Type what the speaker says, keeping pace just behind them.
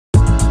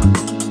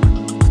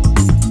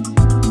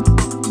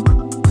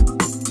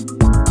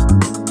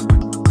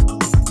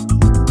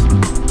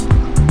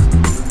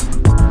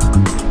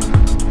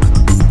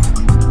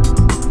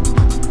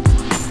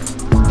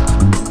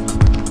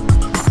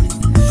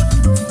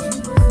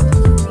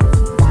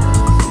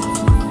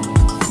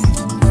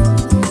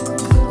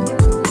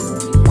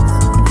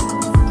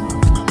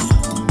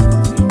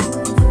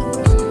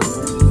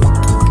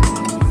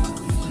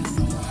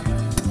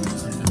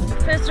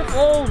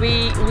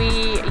We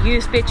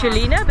use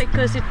betulina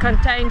because it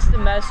contains the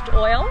most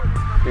oil,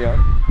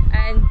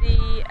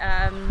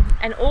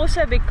 and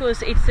also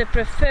because it's the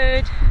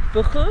preferred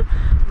buchu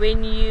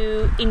when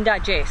you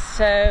indigest.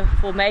 So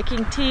for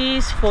making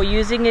teas, for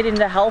using it in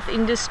the health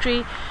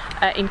industry,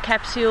 in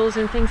capsules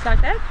and things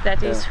like that,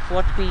 that is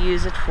what we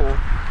use it for.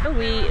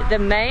 The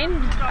main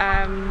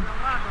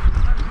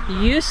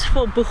use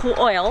for buchu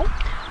oil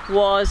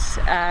was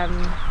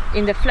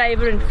in the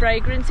flavor and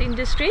fragrance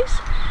industries.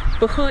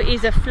 Buchu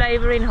is a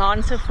flavor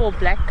enhancer for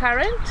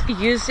blackcurrant.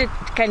 It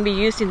can be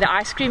used in the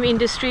ice cream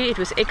industry. It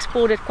was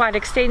exported quite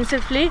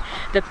extensively.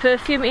 The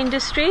perfume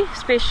industry,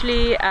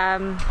 especially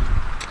in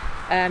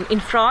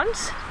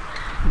France.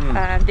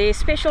 There's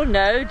special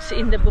nodes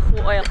in the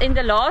buchu oil. In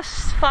the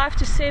last 5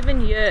 to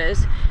 7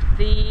 years,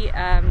 the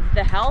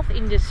health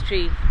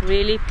industry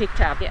really picked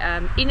up.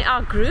 In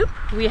our group,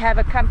 we have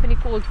a company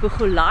called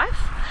Buchu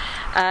Life.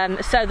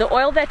 So the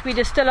oil that we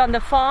distill on the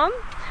farm,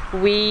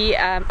 we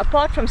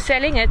apart from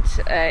selling it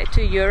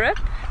to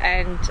Europe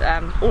and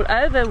all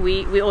over,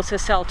 we also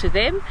sell to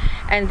them,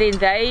 and then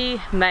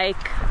they make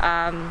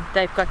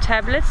they've got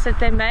tablets that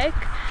they make,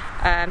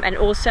 and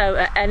also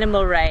an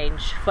animal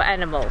range for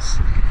animals.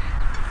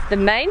 The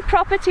main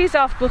properties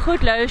of buchu: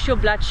 it lowers your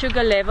blood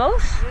sugar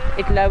levels,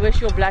 it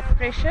lowers your blood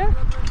pressure,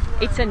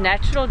 it's a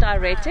natural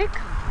diuretic,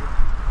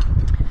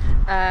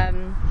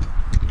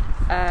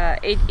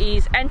 it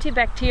is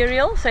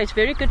antibacterial, so it's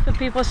very good for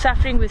people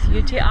suffering with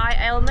UTI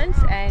ailments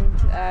and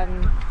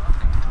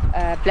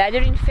bladder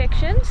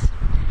infections.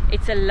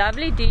 It's a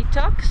lovely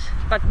detox,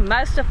 but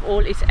most of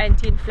all it's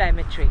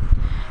anti-inflammatory.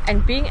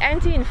 And being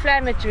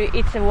anti-inflammatory,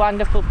 it's a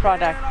wonderful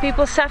product.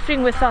 People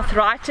suffering with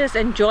arthritis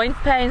and joint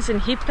pains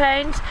and hip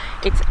pains,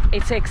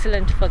 it's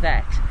excellent for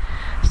that.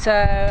 So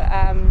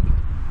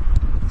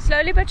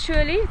slowly but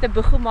surely, the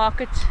buchu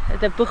market,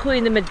 the buchu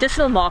in the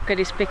medicinal market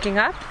is picking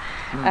up,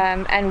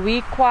 and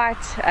we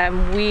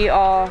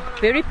are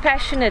very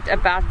passionate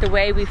about the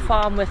way we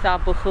farm with our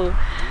buchu.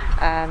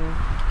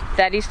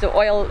 That is the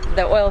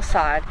oil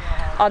side.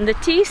 On the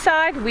tea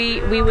side,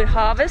 we would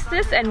harvest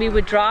this and we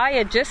would dry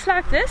it just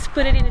like this,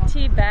 put it in a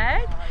tea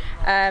bag,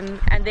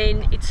 and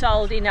then it's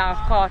sold in our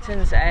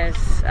cartons as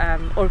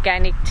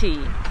organic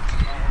tea.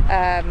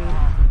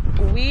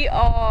 We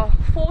are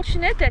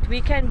fortunate that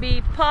we can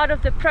be part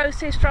of the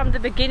process from the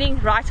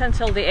beginning right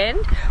until the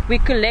end. We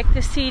collect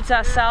the seeds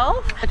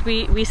ourselves.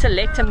 We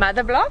select a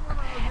mother block,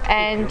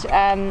 and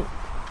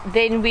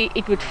then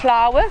it would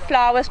flower.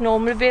 Flowers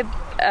normally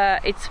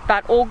it's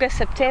about August,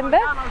 September,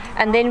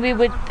 and then we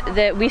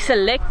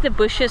select the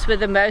bushes with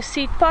the most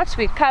seed pods.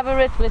 We cover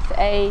it with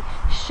a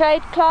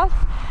shade cloth,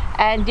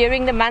 and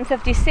during the month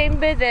of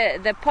December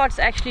the pods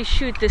actually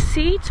shoot the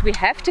seeds. We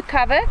have to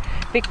cover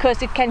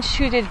because it can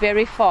shoot it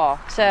very far.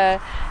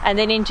 So, and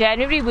then in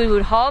January we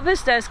would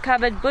harvest those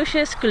covered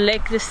bushes,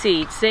 collect the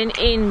seeds. Then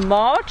in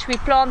March we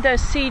plant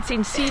those seeds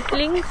in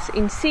seedlings,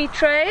 in seed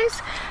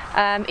trays,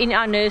 in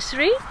our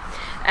nursery.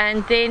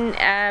 And then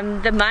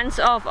the months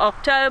of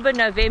October,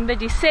 November,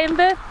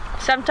 December,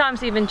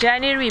 sometimes even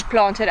January, we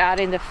plant it out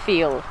in the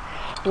field.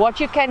 What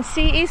you can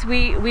see is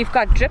we've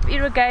got drip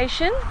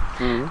irrigation.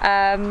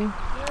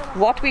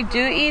 What we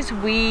do is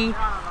we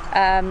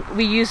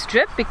use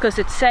drip because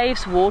it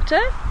saves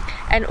water,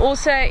 and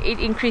also it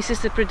increases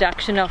the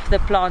production of the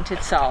plant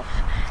itself.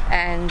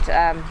 And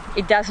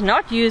it does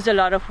not use a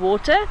lot of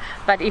water,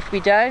 but if we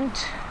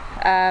don't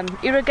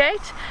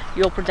irrigate,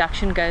 your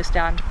production goes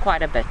down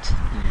quite a bit.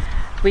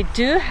 We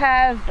do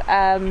have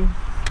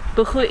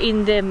buchu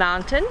in the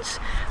mountains,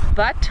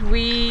 but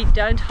we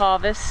don't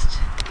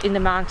harvest in the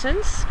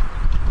mountains.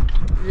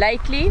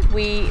 Lately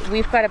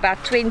we've got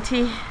about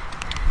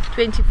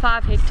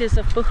 25 hectares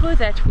of buchu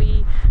that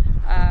we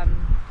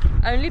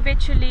only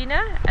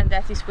betulina, and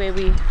that is where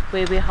we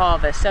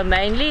harvest. So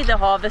mainly the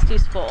harvest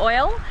is for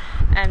oil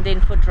and then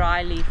for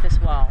dry leaf as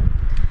well.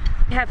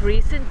 We have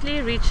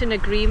recently reached an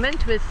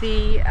agreement with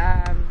the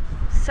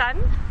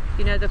sun,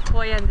 you know, the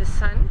koi and the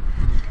sun.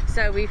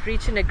 So we've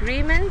reached an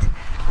agreement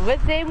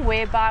with them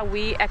whereby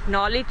we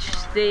acknowledge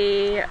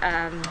the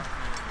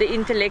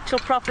intellectual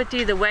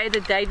property, the way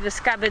that they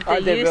discovered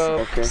the use.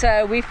 Okay.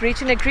 So we've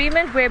reached an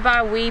agreement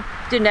whereby we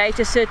donate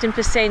a certain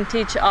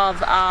percentage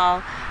of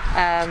our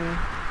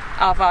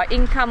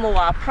income or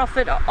our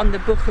profit on the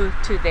buchu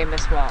to them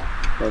as well.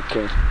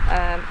 Okay.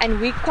 And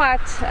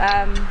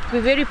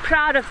we're very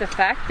proud of the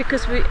fact,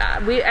 because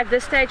we at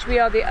this stage we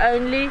are the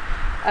only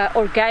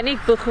organic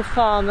buchu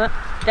farmer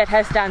that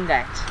has done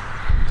that.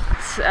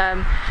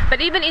 But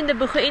even in the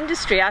buchu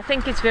industry, I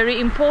think it's very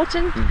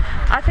important.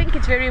 I think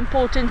it's very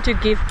important to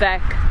give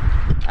back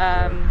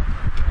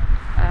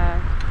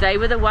they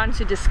were the ones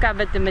who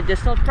discovered the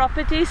medicinal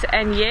properties,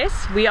 and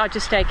yes, we are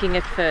just taking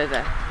it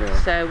further.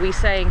 So we're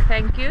saying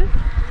thank you.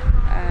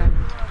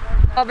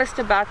 Harvest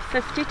about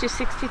 50 to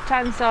 60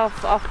 tons of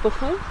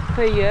Buchu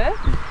per year.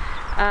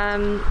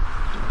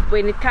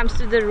 When it comes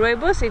to the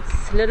Rooibos,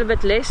 it's a little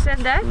bit less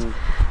than that.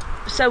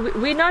 So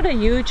we're not a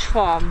huge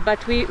farm,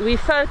 but we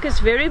focus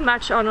very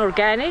much on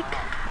organic,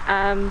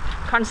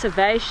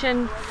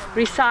 conservation,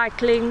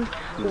 recycling.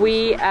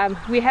 We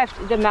have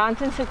the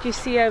mountains that you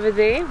see over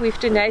there. We've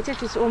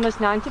donated, it's almost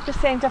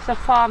 90% of the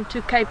farm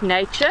to Cape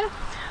Nature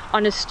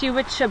on a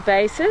stewardship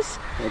basis.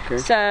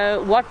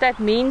 So what that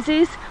means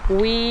is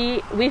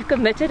we've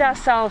committed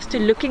ourselves to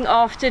looking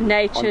after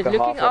nature,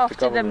 looking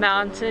after the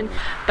mountain,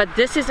 but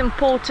this is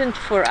important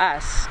for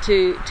us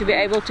to be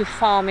able to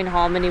farm in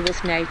harmony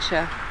with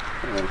nature.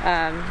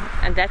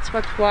 And that's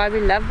why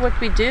we love what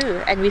we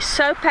do, and we're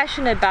so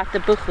passionate about the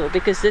Buchu,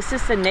 because this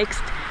is the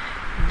next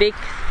big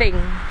thing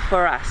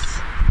for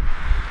us.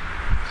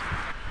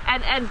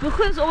 And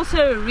Buchu is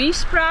also a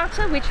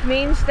re-sprouter, which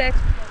means that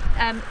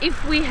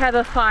if we have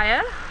a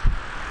fire,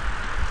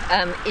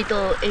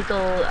 it'll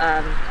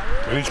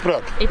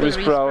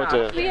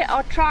resprout. We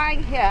are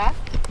trying here.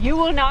 You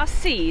will now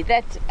see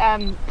that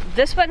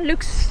this one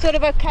looks sort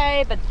of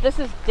okay, but this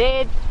is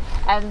dead,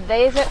 and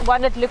there's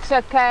one that looks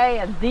okay,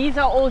 and these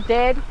are all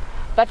dead.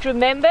 But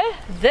remember,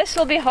 this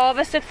will be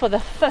harvested for the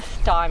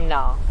 5th time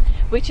now,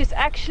 which is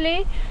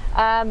actually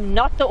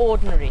not the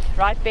ordinary,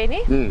 right,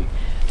 Benny?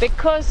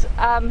 Because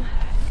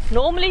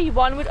normally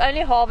one would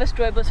only harvest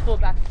Rooibos for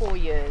about 4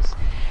 years,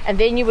 and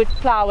then you would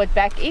plow it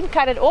back in,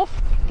 cut it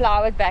off,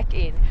 plow it back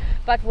in.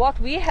 But what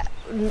we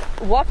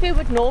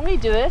would normally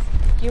do is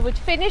you would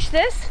finish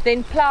this,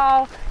 then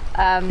plow,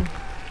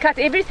 cut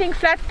everything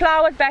flat,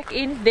 plow it back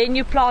in, then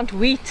you plant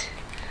wheat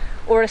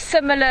or a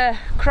similar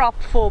crop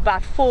for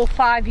about 4 or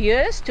 5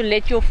 years to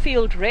let your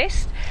field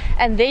rest,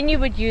 and then you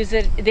would use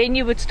it, then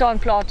you would start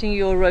planting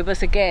your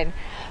Rooibos again.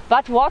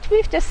 But what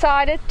we've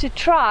decided to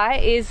try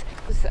is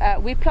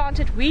we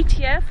planted wheat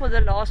here for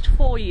the last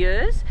 4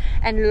 years,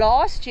 and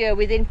last year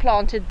we then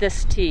planted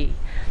this tea.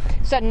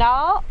 So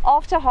now,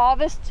 after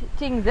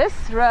harvesting this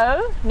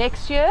row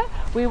next year,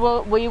 we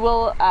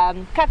will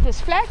cut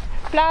this flat,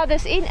 plow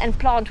this in, and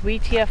plant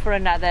wheat here for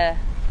another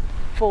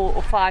 4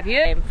 or 5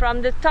 years.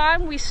 From the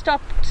time we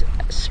stopped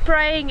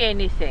spraying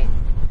anything,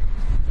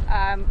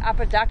 our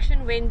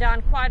production went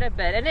down quite a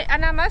bit,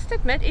 and I must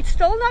admit it's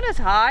still not as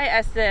high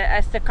as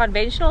the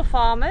conventional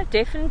farmer,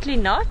 definitely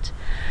not,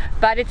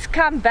 but it's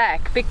come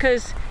back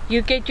because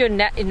you get your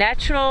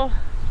natural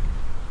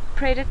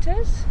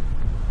predators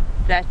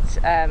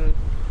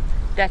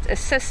that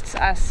assists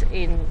us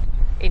in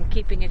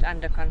keeping it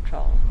under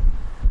control.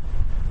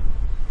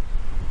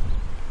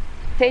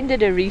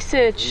 Attended a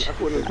research.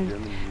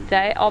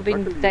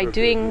 They're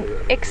doing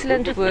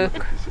excellent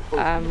work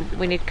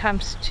when it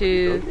comes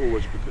to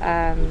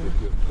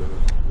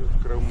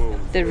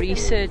the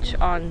research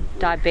on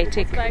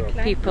diabetic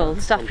people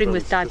suffering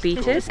with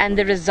diabetes, and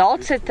the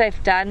results that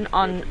they've done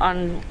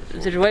on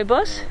the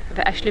Rooibos have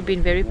actually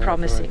been very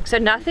promising. So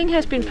nothing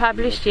has been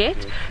published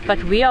yet,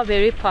 but we are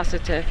very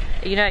positive.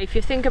 You know, if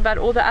you think about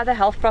all the other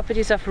health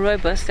properties of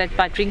Rooibos, that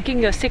by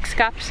drinking your 6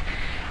 cups,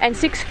 and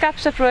 6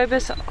 cups of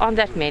Rooibos aren't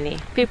that many.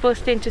 People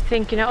tend to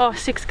think, you know, oh,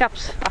 6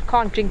 cups, I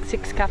can't drink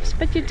 6 cups.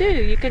 But you do.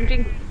 You can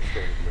drink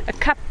a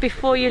cup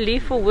before you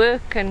leave for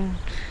work, and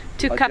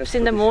 2 cups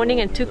in the morning,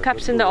 and 2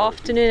 cups in the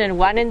afternoon, and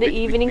 1 in the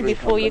evening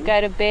before you go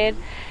to bed.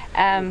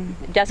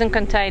 It doesn't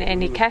contain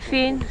any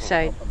caffeine,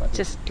 so it's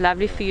just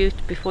lovely for you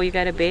before you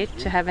go to bed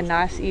to have a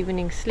nice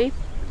evening sleep.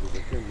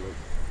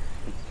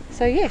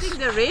 So yes.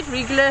 The red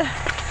regular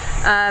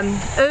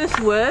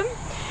earthworm.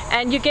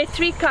 And you get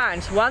 3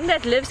 kinds. One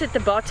that lives at the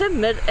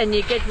bottom, and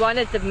you get one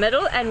at the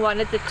middle and one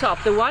at the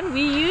top. The one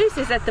we use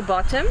is at the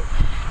bottom.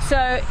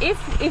 So if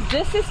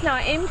this is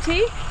now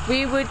empty,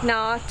 we would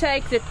now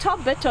take the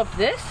top bit of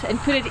this and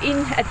put it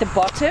in at the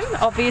bottom,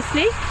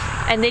 obviously,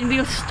 and then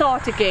we'll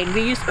start again.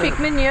 We use pig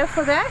manure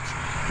for that,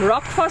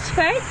 rock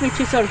phosphate, which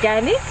is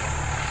organic,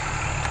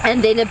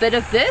 and then a bit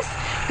of this.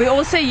 We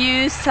also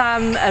use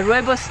some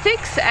Rooibos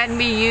sticks, and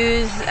we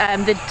use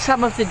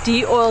some of the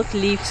de-oiled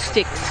leaf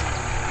sticks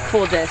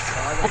for this.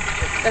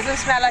 Doesn't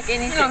smell like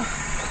anything. No.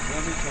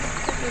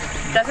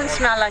 Doesn't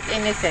smell like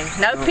anything.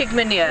 No pig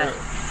manure.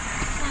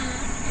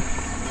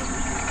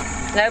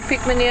 No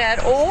pig manure at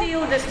all.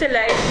 Steel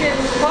distillation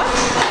pot.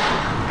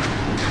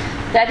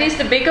 That is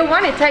the bigger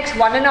one. It takes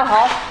 1.5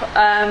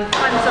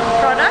 tons of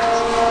product,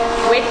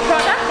 wet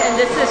product, and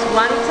this is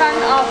 1 ton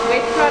of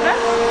wet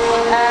product.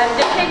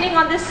 Depending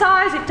on the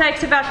size, it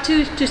takes about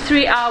 2 to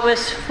 3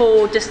 hours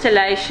for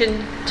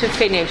distillation to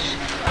finish.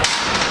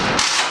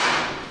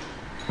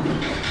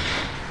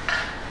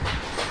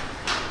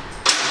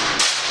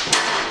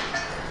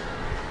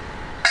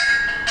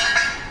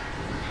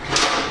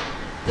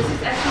 This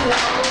is actually the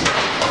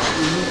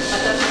old